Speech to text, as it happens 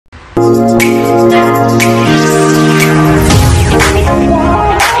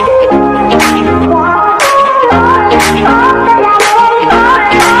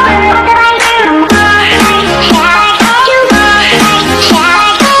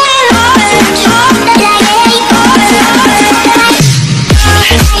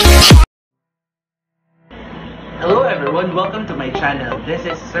Welcome to my channel. This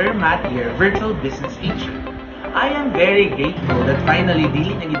is Sir Matt, your virtual business teacher. I am very grateful that finally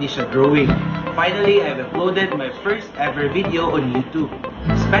dili na gid siya growing. Finally, I've uploaded my first ever video on YouTube.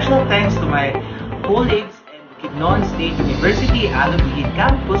 Special thanks to my colleagues and Bukidnon State University Alabihid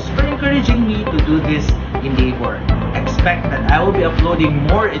campus for encouraging me to do this endeavor. Expect that I will be uploading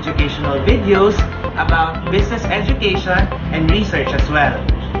more educational videos about business education and research as well.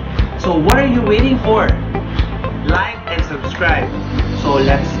 So what are you waiting for? Like and subscribe. So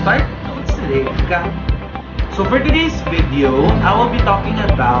let's start. So for today's video, I will be talking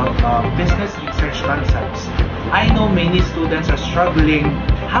about business research concepts. I know many students are struggling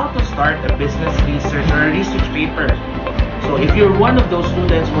how to start a business research or a research paper. So if you're one of those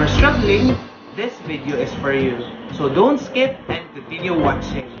students who are struggling, this video is for you. So don't skip and continue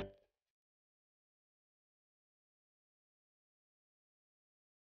watching.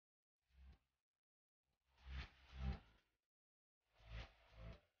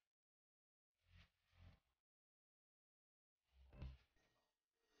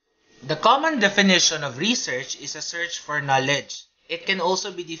 The common definition of research is a search for knowledge. It can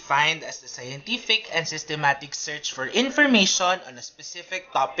also be defined as the scientific and systematic search for information on a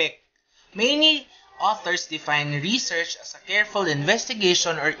specific topic. Many authors define research as a careful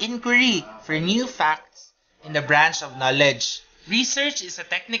investigation or inquiry for new facts in the branch of knowledge. Research is a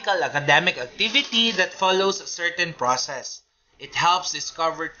technical academic activity that follows a certain process. It helps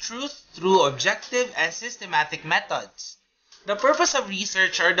discover truth through objective and systematic methods. The purpose of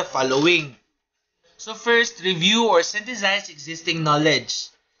research are the following. So first, review or synthesize existing knowledge.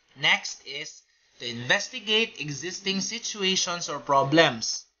 Next is to investigate existing situations or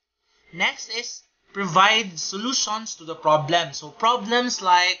problems. Next is provide solutions to the problem. So problems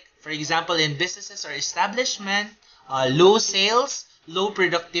like, for example, in businesses or establishment, low sales, low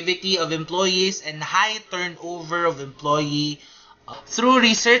productivity of employees, and high turnover of employee. Through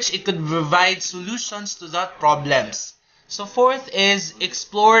research, it could provide solutions to that problems. So fourth is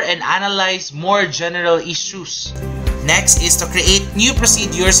explore and analyze more general issues. Next is to create new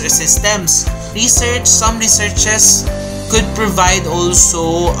procedures or systems. Some researches could provide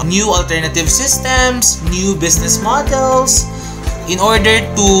also new alternative systems, new business models in order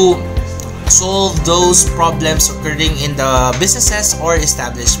to solve those problems occurring in the businesses or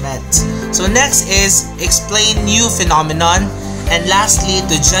establishments. So next is explain new phenomenon, and lastly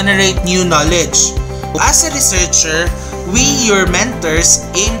to generate new knowledge. As a researcher, we, your mentors,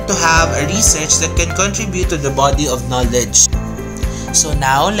 aim to have a research that can contribute to the body of knowledge. So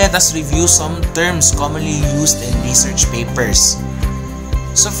now, let us review some terms commonly used in research papers.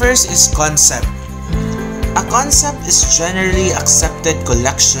 So first is concept. A concept is generally accepted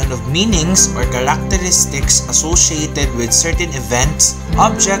collection of meanings or characteristics associated with certain events,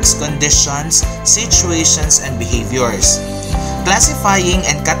 objects, conditions, situations, and behaviors. Classifying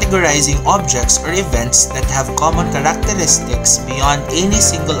and categorizing objects or events that have common characteristics beyond any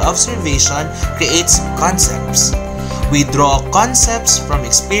single observation creates concepts. We draw concepts from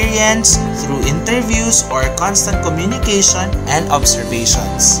experience through interviews or constant communication and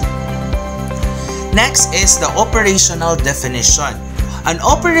observations. Next is the operational definition. An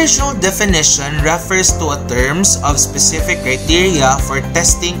operational definition refers to terms of specific criteria for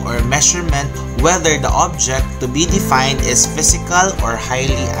testing or measurement whether the object to be defined is physical or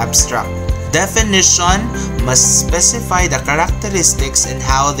highly abstract. Definition must specify the characteristics and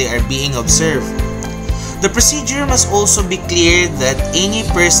how they are being observed. The procedure must also be clear that any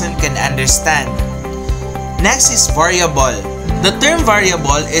person can understand. Next is variable. The term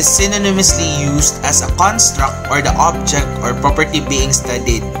variable is synonymously used as a construct or the object or property being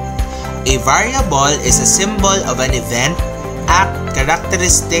studied. A variable is a symbol of an event, act,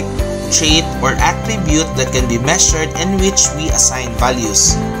 characteristic, trait, or attribute that can be measured in which we assign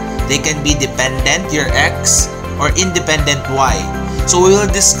values. They can be dependent, your X, or independent Y. So we will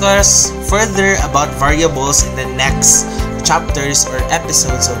discuss further about variables in the next chapters or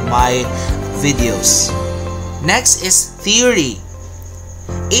episodes of my videos. Next is theory.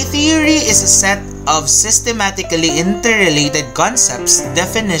 A theory is a set of systematically interrelated concepts,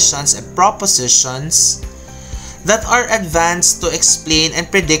 definitions, and propositions that are advanced to explain and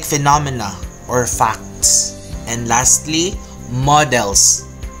predict phenomena or facts. And lastly, models.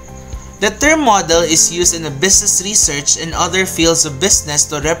 The term model is used in business research and other fields of business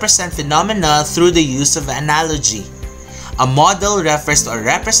to represent phenomena through the use of analogy. A model refers to a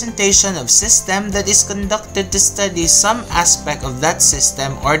representation of system that is conducted to study some aspect of that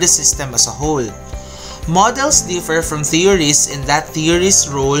system or the system as a whole. Models differ from theories in that theory's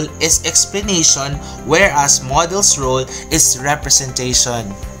role is explanation, whereas model's role is representation.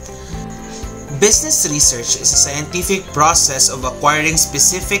 Business research is a scientific process of acquiring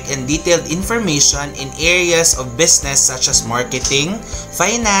specific and detailed information in areas of business such as marketing,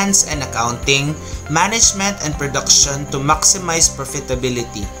 finance and accounting, management and production to maximize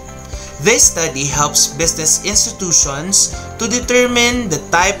profitability. This study helps business institutions to determine the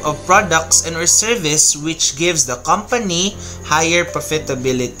type of products and or service which gives the company higher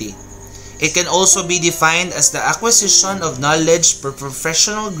profitability. It can also be defined as the acquisition of knowledge for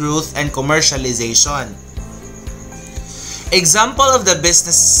professional growth and commercialization. Example of the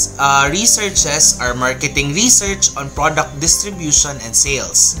business researches are marketing research on product distribution and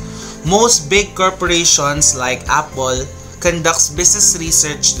sales. Most big corporations like Apple conducts business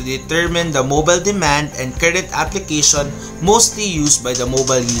research to determine the mobile demand and current application mostly used by the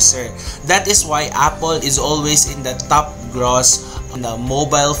mobile user. That is why Apple is always in the top gross on the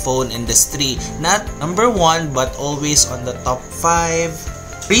mobile phone industry. Not number 1 but always on the top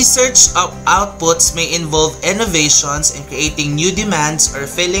 5. Research outputs may involve innovations in creating new demands or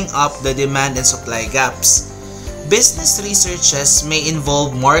filling up the demand and supply gaps. Business researches may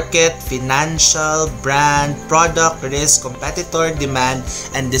involve market, financial, brand, product, risk, competitor, demand,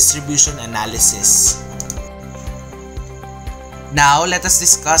 and distribution analysis. Now, let us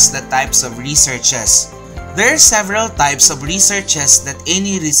discuss the types of researches. There are several types of researches that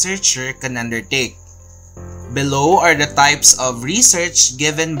any researcher can undertake. Below are the types of research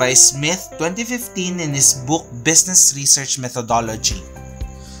given by Smith 2015 in his book Business Research Methodology.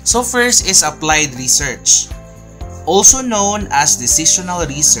 So first is applied research, also known as decisional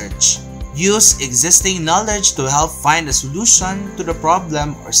research. Use existing knowledge to help find a solution to the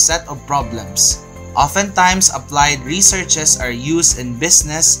problem or set of problems. Oftentimes, applied researches are used in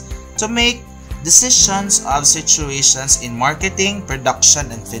business to make decisions of situations in marketing, production,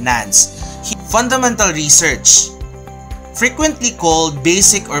 and finance. Fundamental research, frequently called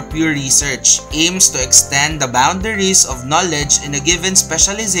basic or pure research, aims to extend the boundaries of knowledge in a given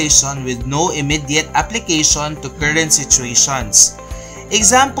specialization with no immediate application to current situations.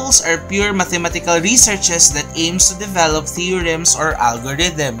 Examples are pure mathematical researches that aims to develop theorems or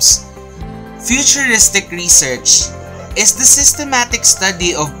algorithms. Futuristic research is the systematic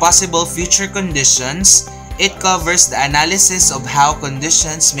study of possible future conditions. It covers the analysis of how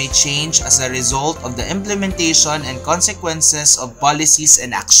conditions may change as a result of the implementation and consequences of policies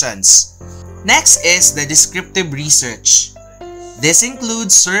and actions. Next is the descriptive research. This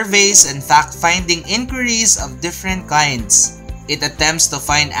includes surveys and fact-finding inquiries of different kinds. It attempts to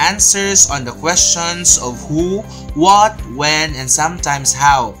find answers on the questions of who, what, when, and sometimes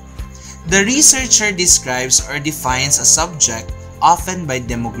how. The researcher describes or defines a subject, often by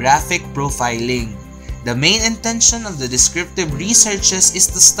demographic profiling. The main intention of the descriptive researches is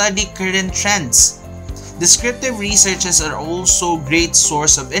to study current trends. Descriptive researches are also a great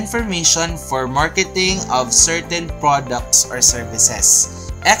source of information for marketing of certain products or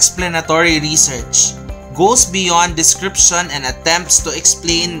services. Explanatory research goes beyond description and attempts to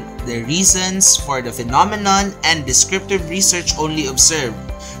explain the reasons for the phenomenon, and descriptive research only observe.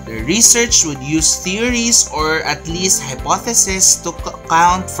 The research would use theories or at least hypotheses to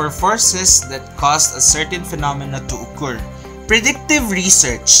account for forces that caused a certain phenomena to occur. Predictive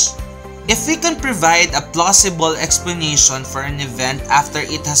research. If we can provide a plausible explanation for an event after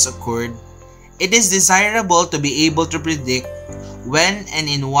it has occurred, it is desirable to be able to predict when and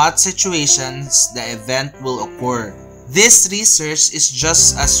in what situations the event will occur. This research is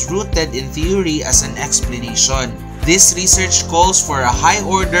just as rooted in theory as an explanation. This research calls for a high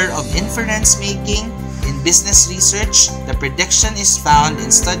order of inference making. In business research, the prediction is found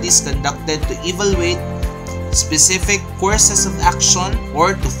in studies conducted to evaluate specific courses of action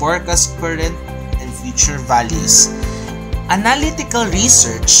or to forecast current and future values. Analytical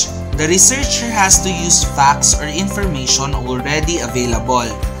research. The researcher has to use facts or information already available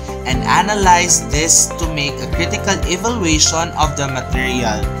and analyze this to make a critical evaluation of the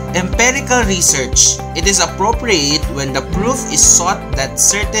material. Empirical research. It is appropriate when the proof is sought that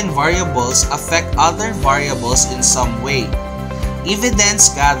certain variables affect other variables in some way. Evidence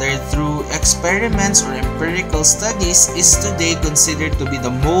gathered through experiments or empirical studies is today considered to be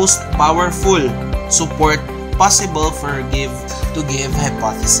the most powerful support possible to give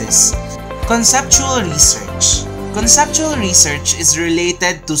hypothesis. Conceptual research. Conceptual research is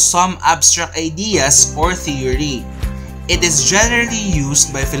related to some abstract ideas or theory. It is generally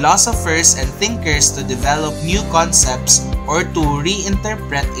used by philosophers and thinkers to develop new concepts or to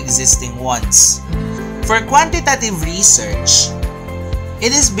reinterpret existing ones. For quantitative research,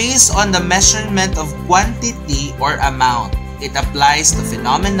 it is based on the measurement of quantity or amount. It applies to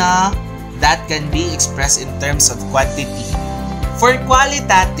phenomena that can be expressed in terms of quantity. For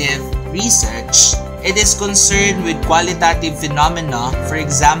qualitative research, it is concerned with qualitative phenomena, for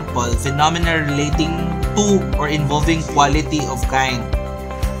example, phenomena relating to or involving quality of kind.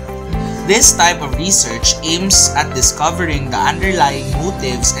 This type of research aims at discovering the underlying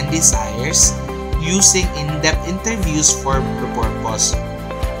motives and desires using in-depth interviews for the purpose.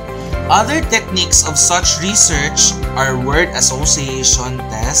 Other techniques of such research are word association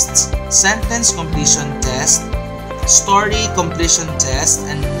tests, sentence completion tests, story completion tests,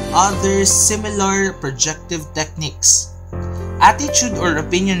 and other similar projective techniques. Attitude or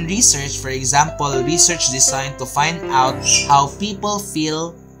opinion research, for example, research designed to find out how people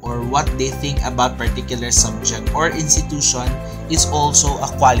feel or what they think about particular subject or institution, is also a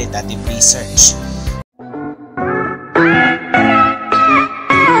qualitative research.